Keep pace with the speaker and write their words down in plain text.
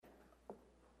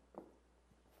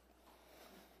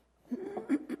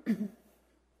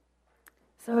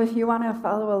So if you want to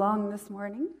follow along this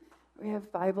morning, we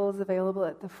have Bibles available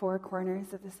at the four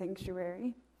corners of the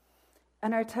sanctuary.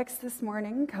 And our text this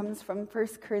morning comes from 1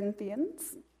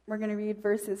 Corinthians. We're going to read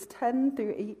verses 10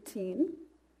 through 18.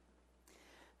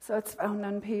 So it's found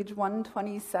on page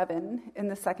 127 in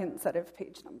the second set of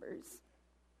page numbers.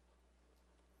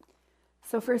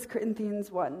 So 1 Corinthians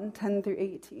 1, 10 through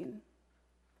 18.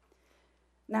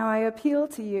 Now I appeal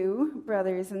to you,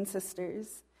 brothers and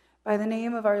sisters, by the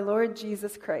name of our Lord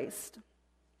Jesus Christ,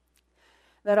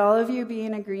 that all of you be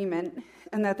in agreement,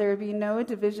 and that there be no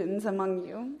divisions among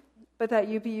you, but that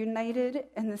you be united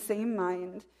in the same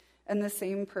mind and the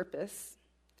same purpose.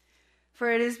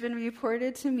 For it has been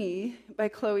reported to me by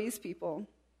Chloe's people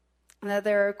that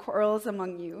there are quarrels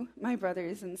among you, my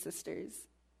brothers and sisters.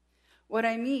 What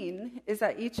I mean is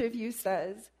that each of you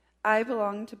says, I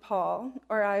belong to Paul,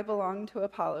 or I belong to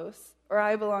Apollos, or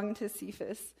I belong to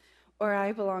Cephas, or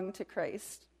I belong to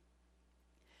Christ.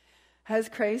 Has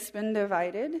Christ been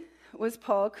divided? Was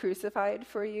Paul crucified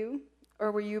for you?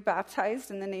 Or were you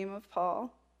baptized in the name of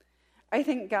Paul? I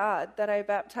thank God that I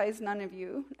baptized none of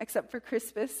you except for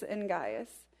Crispus and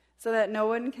Gaius, so that no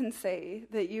one can say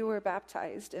that you were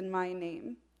baptized in my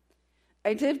name.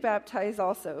 I did baptize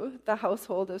also the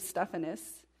household of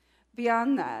Stephanas.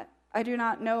 Beyond that, I do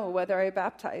not know whether I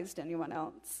baptized anyone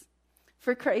else.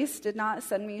 For Christ did not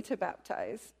send me to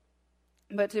baptize,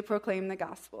 but to proclaim the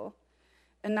gospel,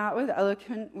 and not with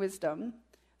eloquent wisdom,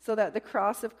 so that the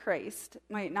cross of Christ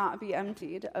might not be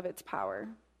emptied of its power.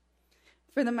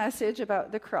 For the message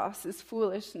about the cross is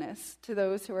foolishness to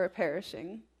those who are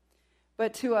perishing,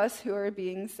 but to us who are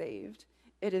being saved,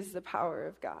 it is the power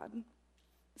of God.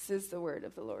 This is the word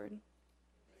of the Lord.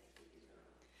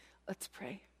 Let's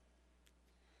pray.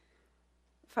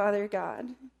 Father God,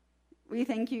 we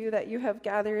thank you that you have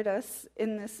gathered us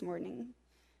in this morning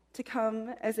to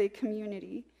come as a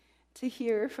community to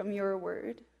hear from your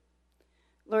word.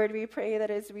 Lord, we pray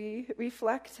that as we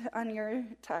reflect on your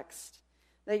text,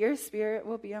 that your Spirit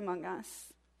will be among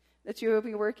us, that you will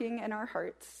be working in our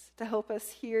hearts to help us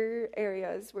hear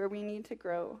areas where we need to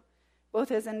grow,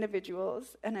 both as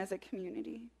individuals and as a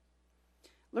community.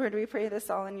 Lord, we pray this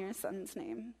all in your Son's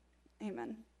name.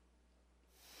 Amen.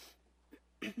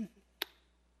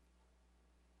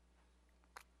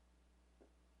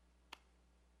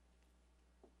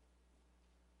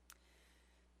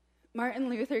 Martin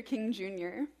Luther King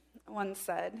Jr. once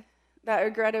said that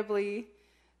regrettably,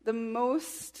 the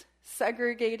most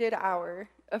segregated hour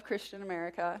of Christian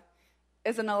America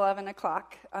is an 11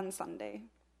 o'clock on Sunday.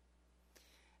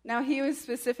 Now, he was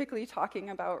specifically talking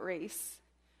about race,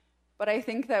 but I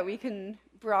think that we can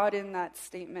broaden that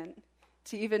statement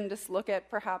to even just look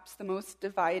at perhaps the most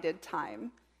divided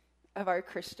time of our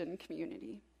Christian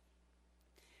community.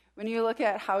 When you look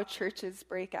at how churches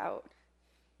break out,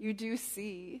 you do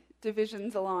see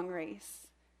divisions along race,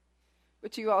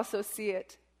 but you also see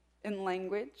it in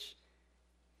language,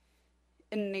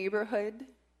 in neighborhood,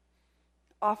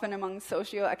 often among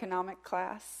socioeconomic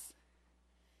class.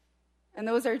 And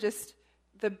those are just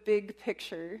the big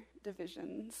picture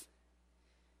divisions.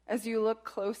 As you look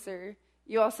closer,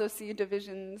 you also see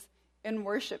divisions in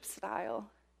worship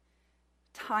style,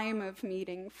 time of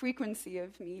meeting, frequency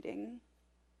of meeting,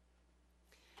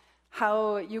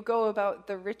 how you go about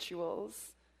the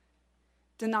rituals,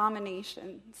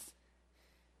 denominations.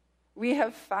 We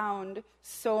have found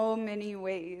so many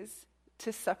ways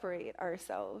to separate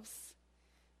ourselves,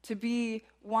 to be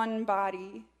one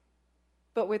body,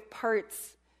 but with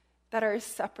parts that are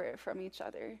separate from each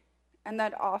other and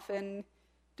that often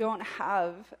don't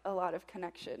have a lot of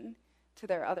connection to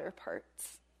their other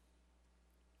parts.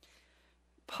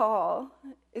 Paul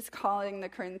is calling the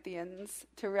Corinthians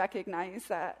to recognize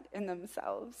that in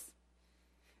themselves.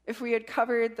 If we had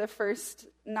covered the first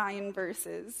 9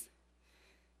 verses,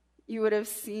 you would have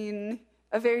seen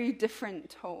a very different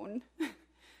tone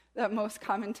that most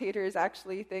commentators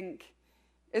actually think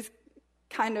is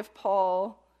kind of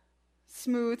Paul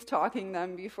smooth talking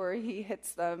them before he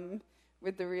hits them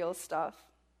with the real stuff.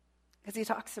 Because he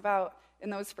talks about, in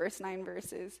those first 9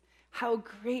 verses, how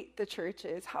great the church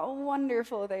is, how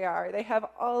wonderful they are. They have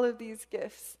all of these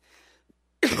gifts.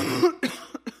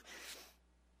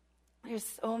 There's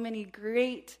so many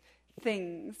great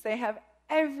things. They have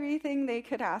everything they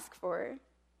could ask for.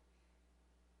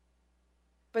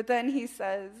 But then he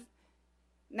says,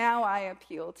 now I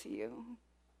appeal to you.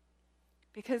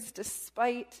 Because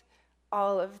despite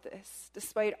all of this,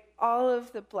 despite all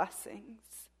of the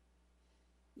blessings,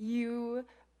 you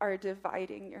are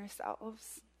dividing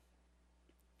yourselves.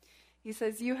 He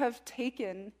says, you have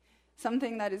taken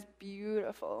something that is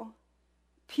beautiful,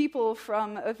 people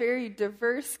from a very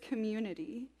diverse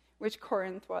community which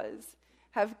Corinth was,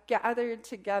 have gathered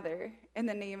together in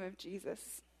the name of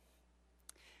Jesus.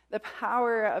 The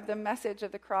power of the message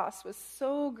of the cross was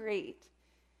so great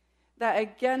that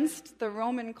against the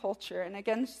Roman culture and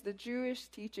against the Jewish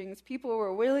teachings, people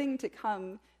were willing to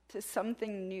come to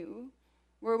something new.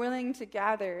 Were willing to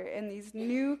gather in these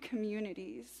new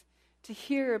communities to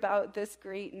hear about this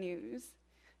great news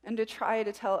and to try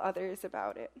to tell others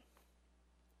about it.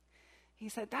 He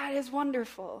said, that is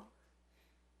wonderful.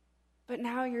 But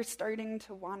now you're starting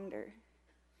to wander.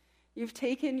 You've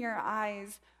taken your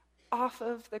eyes off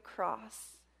of the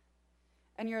cross,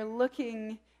 and you're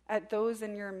looking at those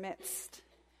in your midst,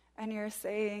 and you're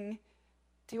saying,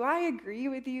 do I agree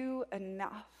with you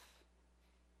enough?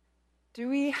 Do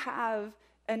we have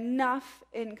enough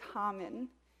in common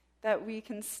that we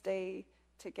can stay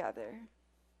together?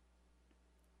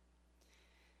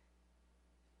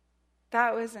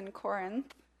 That was in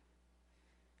Corinth.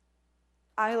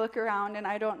 I look around and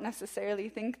I don't necessarily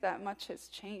think that much has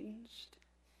changed.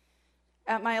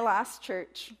 At my last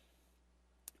church,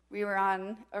 we were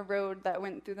on a road that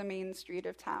went through the main street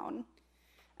of town.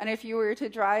 And if you were to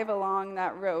drive along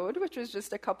that road, which was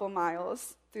just a couple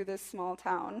miles through this small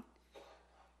town,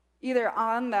 either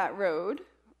on that road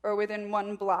or within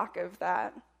 1 block of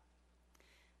that,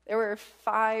 there were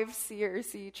 5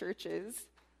 CRC churches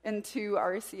and 2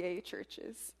 RCA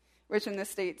churches, which in the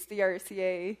States, the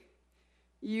RCA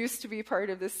used to be part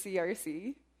of the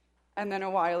CRC, and then a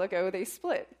while ago they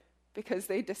split because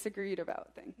they disagreed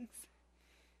about things.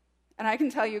 And I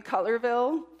can tell you,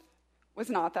 Cutlerville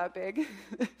was not that big.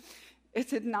 It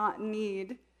did not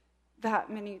need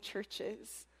that many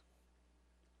churches.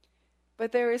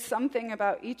 But there is something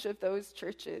about each of those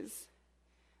churches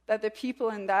that the people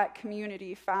in that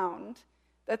community found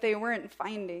that they weren't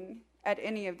finding at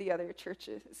any of the other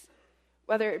churches,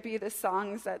 whether it be the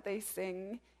songs that they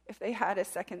sing, if they had a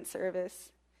second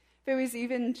service, if it was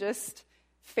even just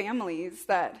families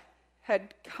that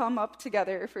had come up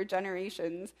together for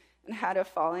generations and had a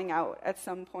falling out at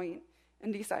some point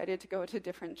and decided to go to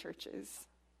different churches.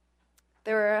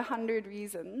 There were 100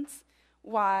 reasons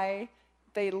why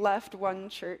they left one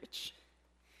church.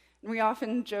 And we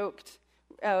often joked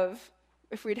of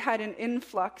if we'd had an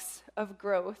influx of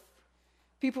growth,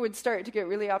 people would start to get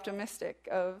really optimistic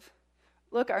of,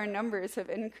 look, our numbers have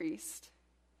increased.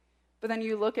 But then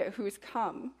you look at who's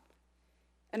come,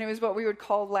 and it was what we would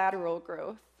call lateral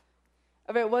growth.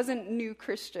 Of it wasn't new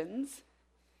Christians.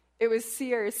 It was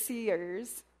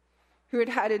CRCers who had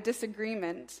had a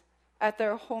disagreement at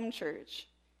their home church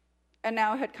and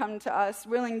now had come to us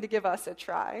willing to give us a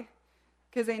try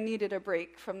because they needed a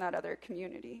break from that other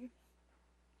community.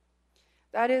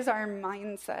 That is our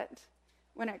mindset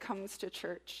when it comes to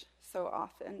church so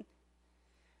often.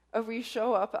 Of we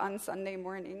show up on Sunday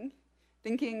morning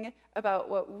thinking about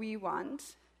what we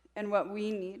want and what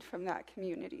we need from that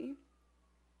community.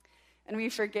 And we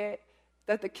forget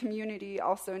that the community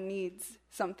also needs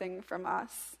something from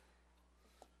us.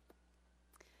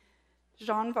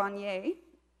 Jean Vanier,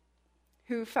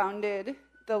 who founded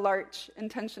the L'Arche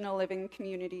Intentional Living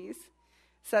Communities,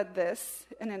 said this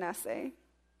in an essay.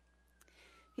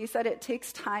 He said, it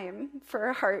takes time for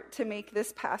a heart to make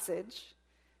this passage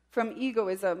from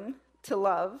egoism to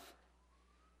love,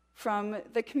 from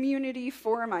the community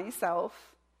for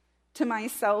myself to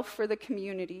myself for the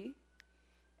community,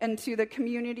 and to the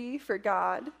community for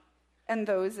God and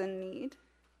those in need.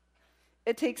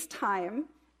 It takes time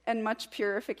and much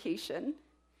purification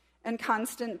and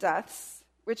constant deaths,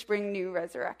 which bring new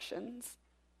resurrections.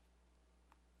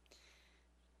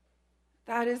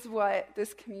 That is what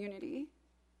this community,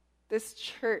 this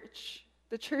church,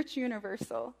 the Church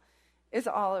Universal, is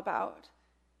all about.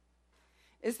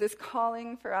 Is this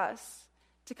calling for us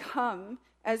to come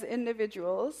as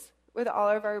individuals with all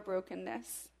of our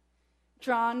brokenness,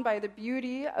 drawn by the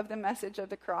beauty of the message of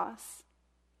the cross,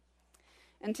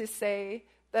 and to say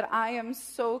that I am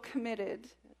so committed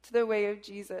to the way of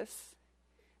Jesus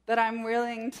that I'm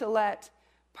willing to let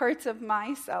parts of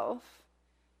myself,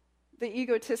 the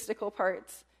egotistical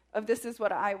parts of this is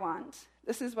what I want,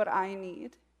 this is what I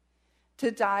need,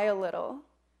 to die a little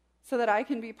so that I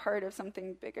can be part of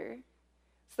something bigger,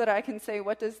 so that I can say,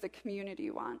 what does the community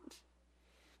want?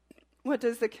 What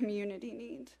does the community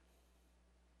need?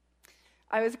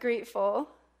 I was grateful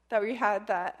that we had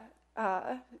that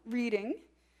reading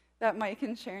that Mike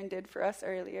and Sharon did for us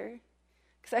earlier,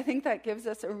 because I think that gives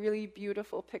us a really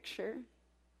beautiful picture.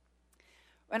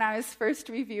 When I was first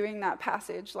reviewing that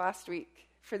passage last week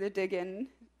for the dig-in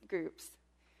groups,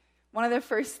 one of the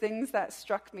first things that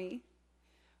struck me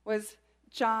was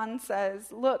John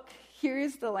says, look, here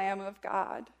is the Lamb of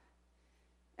God.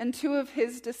 And 2 of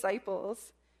his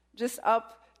disciples just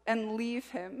up and leave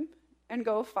him and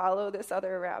go follow this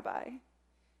other rabbi.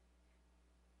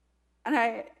 And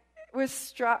I was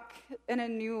struck in a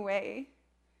new way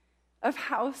of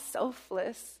how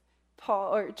selfless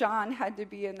John had to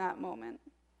be in that moment.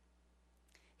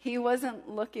 He wasn't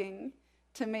looking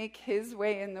to make his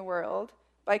way in the world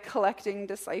by collecting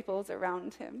disciples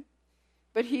around him,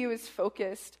 but he was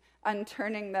focused on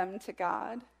turning them to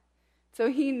God.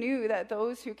 So he knew that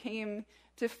those who came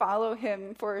to follow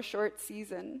him for a short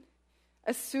season,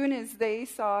 as soon as they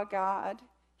saw God,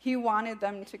 he wanted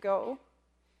them to go.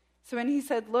 So when he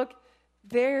said, "Look,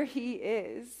 there he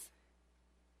is,"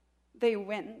 they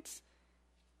went.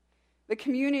 The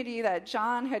community that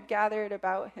John had gathered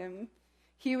about him,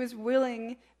 he was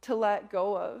willing to let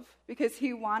go of because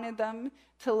he wanted them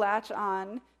to latch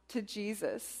on to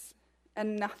Jesus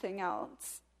and nothing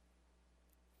else.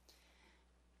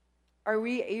 Are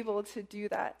we able to do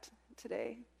that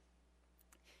today?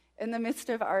 In the midst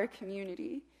of our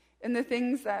community, in the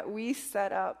things that we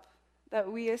set up,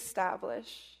 that we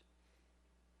establish,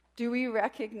 do we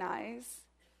recognize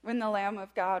when the Lamb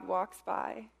of God walks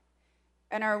by?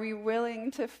 And are we willing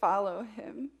to follow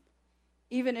him,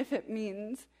 even if it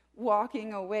means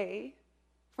walking away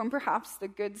from perhaps the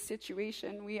good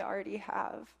situation we already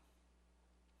have?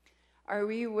 Are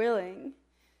we willing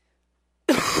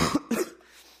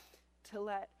to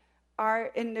let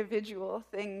our individual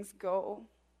things go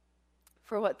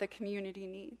for what the community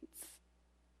needs?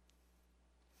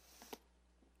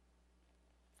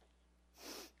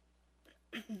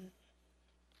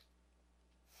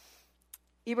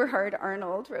 Eberhard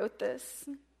Arnold wrote this: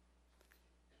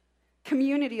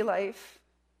 "Community life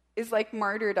is like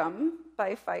martyrdom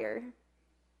by fire.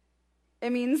 It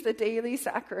means the daily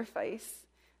sacrifice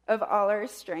of all our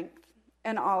strength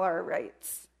and all our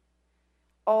rights,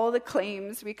 all the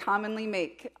claims we commonly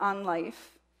make on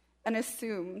life and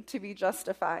assume to be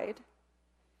justified.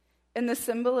 In the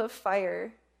symbol of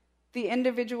fire, the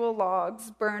individual logs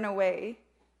burn away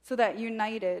so that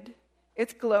united,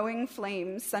 its glowing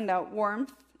flames send out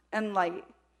warmth and light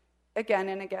again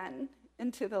and again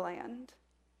into the land."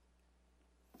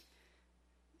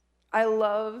 I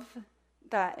love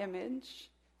that image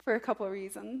for a couple of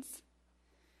reasons.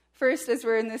 First, as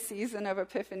we're in this season of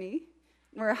Epiphany,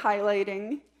 we're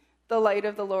highlighting the light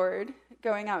of the Lord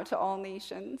going out to all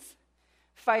nations.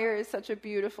 Fire is such a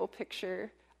beautiful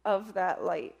picture of that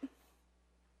light.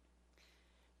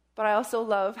 But I also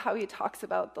love how he talks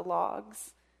about the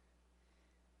logs.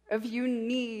 If you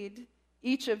need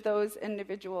each of those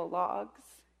individual logs,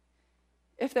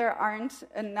 if there aren't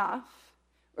enough,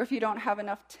 or if you don't have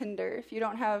enough tinder, if you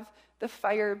don't have the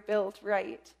fire built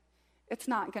right, it's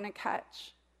not going to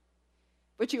catch.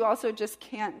 But you also just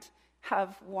can't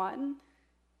have one.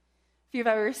 If you've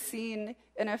ever seen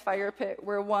in a fire pit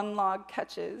where one log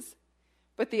catches,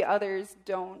 but the others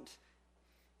don't,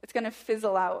 it's going to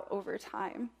fizzle out over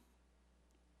time.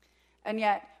 And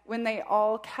yet, when they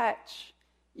all catch,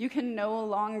 you can no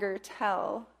longer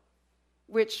tell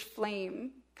which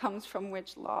flame comes from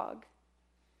which log.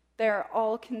 They're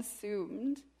all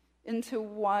consumed into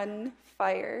one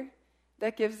fire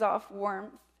that gives off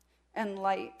warmth and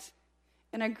light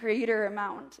in a greater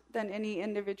amount than any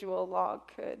individual log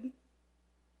could.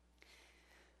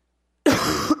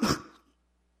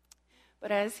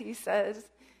 But as he says,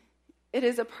 it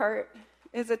is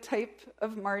a type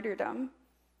of martyrdom,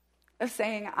 of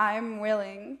saying, I'm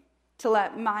willing to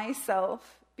let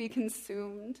myself be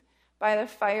consumed by the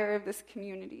fire of this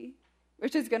community,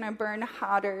 which is going to burn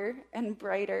hotter and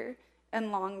brighter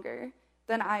and longer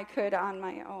than I could on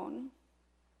my own.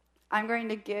 I'm going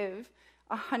to give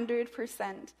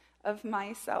 100% of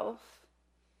myself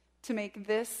to make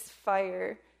this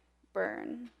fire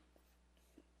burn.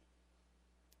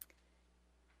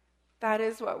 That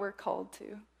is what we're called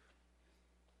to.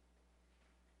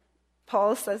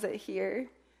 Paul says it here.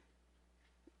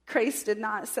 Christ did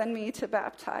not send me to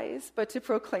baptize, but to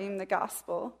proclaim the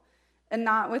gospel, and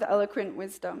not with eloquent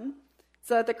wisdom,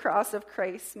 so that the cross of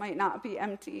Christ might not be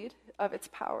emptied of its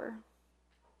power.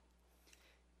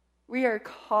 We are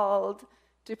called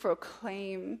to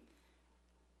proclaim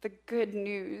the good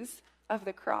news of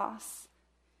the cross.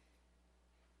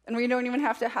 And we don't even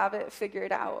have to have it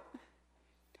figured out.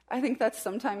 I think that's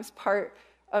sometimes part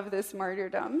of this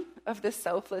martyrdom, of this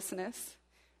selflessness,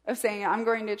 of saying, I'm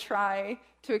going to try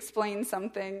to explain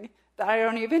something that I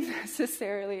don't even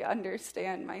necessarily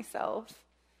understand myself,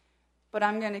 but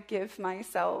I'm going to give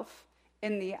myself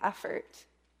in the effort.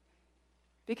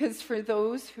 Because for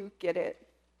those who get it,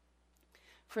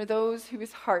 for those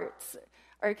whose hearts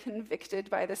are convicted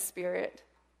by the Spirit,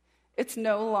 it's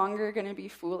no longer going to be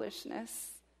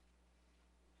foolishness.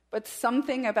 but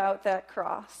something about that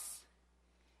cross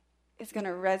is going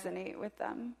to resonate with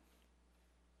them.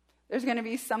 There's going to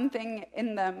be something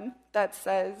in them that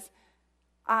says,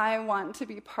 I want to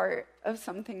be part of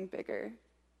something bigger.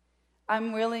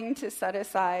 I'm willing to set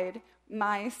aside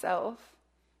myself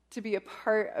to be a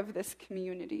part of this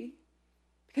community,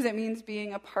 because it means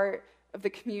being a part of the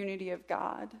community of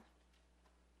God.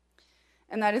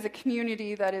 And that is a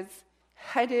community that is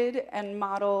headed and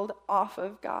modeled off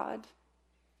of God,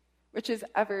 which is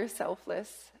ever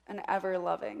selfless and ever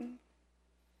loving.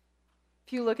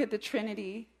 If you look at the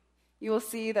Trinity, you will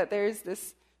see that there's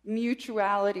this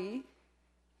mutuality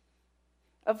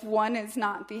of one is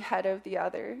not the head of the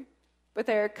other, but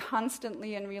they are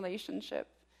constantly in relationship,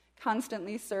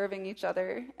 constantly serving each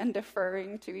other and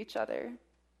deferring to each other.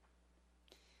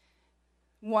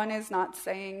 One is not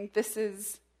saying, this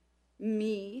is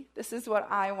me, this is what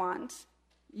I want,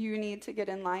 you need to get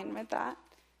in line with that,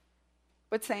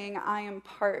 but saying, I am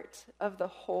part of the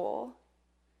whole,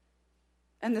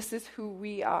 and this is who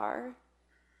we are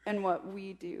and what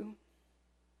we do.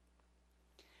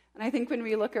 And I think when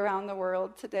we look around the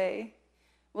world today,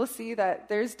 we'll see that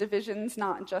there's divisions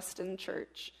not just in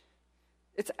church.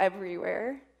 It's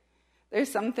everywhere.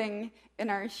 There's something in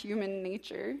our human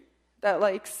nature that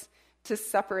likes to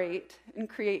separate and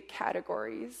create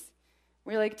categories.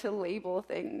 We like to label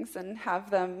things and have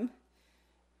them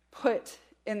put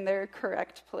in their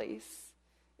correct place.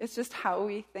 It's just how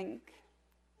we think.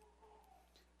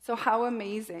 So how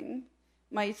amazing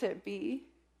might it be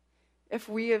if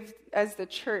we have, as the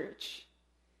church,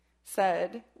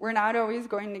 said, we're not always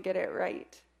going to get it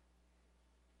right,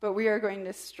 but we are going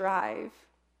to strive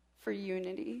for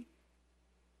unity.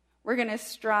 We're going to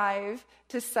strive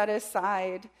to set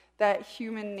aside that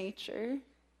human nature.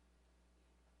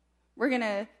 We're going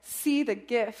to see the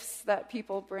gifts that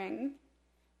people bring,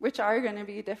 which are going to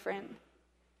be different,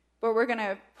 but we're going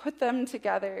to put them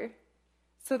together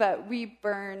so that we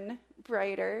burn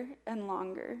brighter and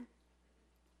longer.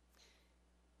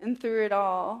 And through it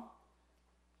all,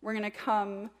 we're going to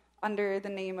come under the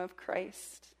name of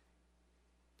Christ,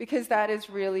 because that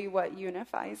is really what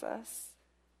unifies us.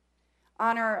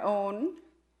 On our own,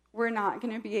 we're not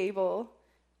going to be able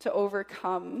to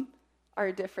overcome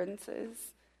our differences.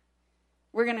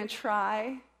 We're going to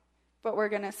try, but we're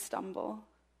going to stumble.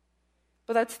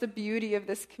 But that's the beauty of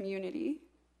this community,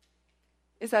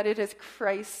 is that it is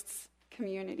Christ's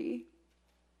community.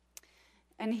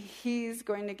 And he's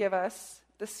going to give us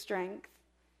the strength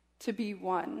to be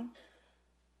one.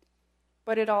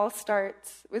 But it all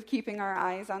starts with keeping our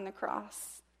eyes on the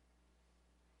cross.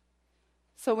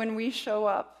 So when we show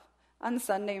up on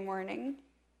Sunday morning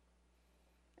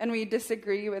and we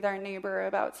disagree with our neighbor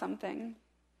about something,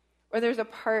 or there's a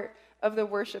part of the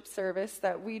worship service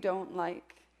that we don't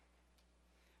like,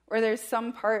 or there's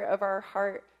some part of our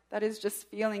heart that is just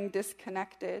feeling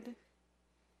disconnected,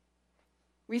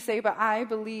 we say, but I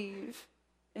believe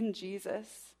in Jesus.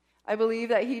 I believe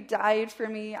that he died for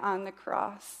me on the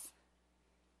cross.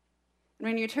 And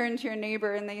when you turn to your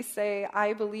neighbor and they say,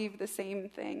 I believe the same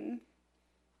thing,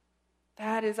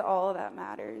 that is all that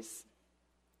matters.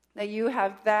 That you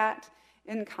have that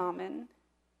in common.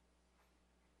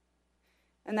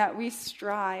 And that we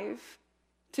strive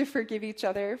to forgive each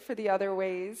other for the other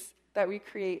ways that we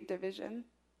create division.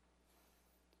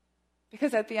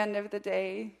 Because at the end of the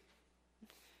day,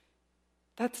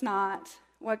 that's not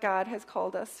what God has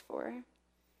called us for. And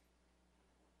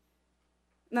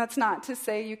that's not to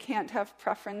say you can't have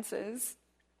preferences.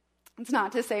 It's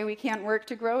not to say we can't work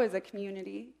to grow as a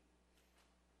community.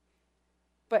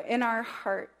 But in our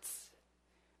hearts,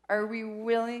 are we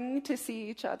willing to see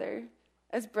each other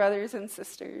as brothers and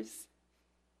sisters,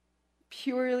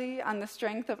 purely on the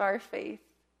strength of our faith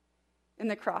in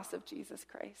the cross of Jesus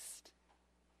Christ?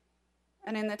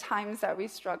 And in the times that we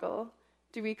struggle,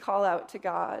 do we call out to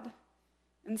God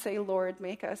and say, Lord,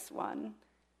 make us one?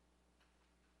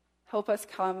 Help us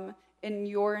come in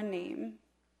your name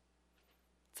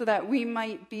so that we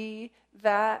might be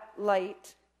that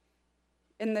light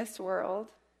in this world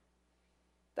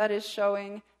that is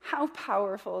showing how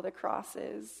powerful the cross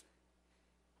is,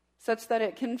 such that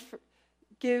it can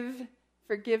give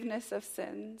forgiveness of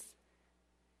sins,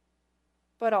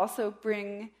 but also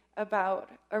bring about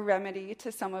a remedy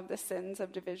to some of the sins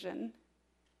of division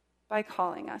by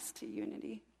calling us to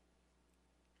unity.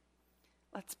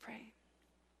 Let's pray.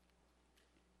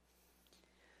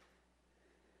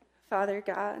 Father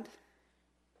God,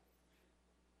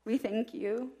 we thank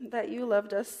you that you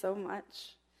loved us so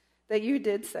much, that you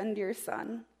did send your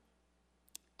Son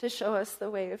to show us the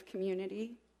way of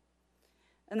community,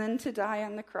 and then to die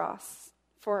on the cross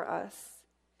for us,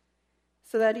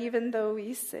 so that even though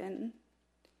we sin,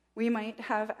 we might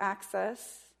have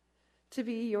access to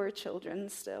be your children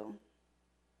still.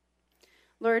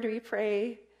 Lord, we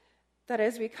pray that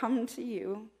as we come to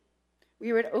you,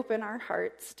 we would open our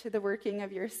hearts to the working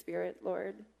of your Spirit,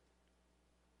 Lord.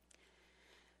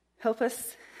 Help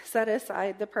us set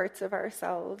aside the parts of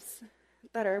ourselves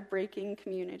that are breaking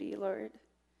community, Lord.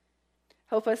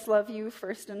 Help us love you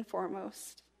first and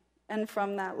foremost, and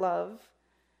from that love,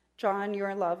 draw on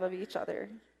your love of each other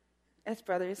as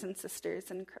brothers and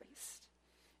sisters in Christ,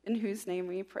 in whose name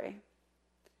we pray.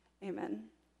 Amen.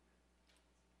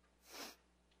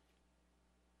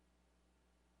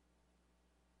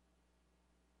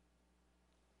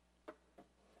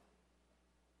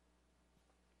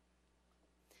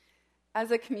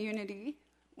 As a community,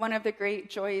 one of the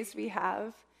great joys we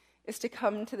have is to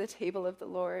come to the table of the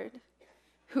Lord,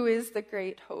 who is the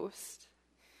great host,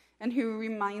 and who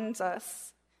reminds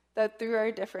us that through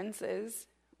our differences,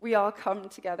 we all come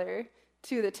together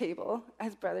to the table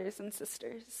as brothers and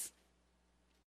sisters.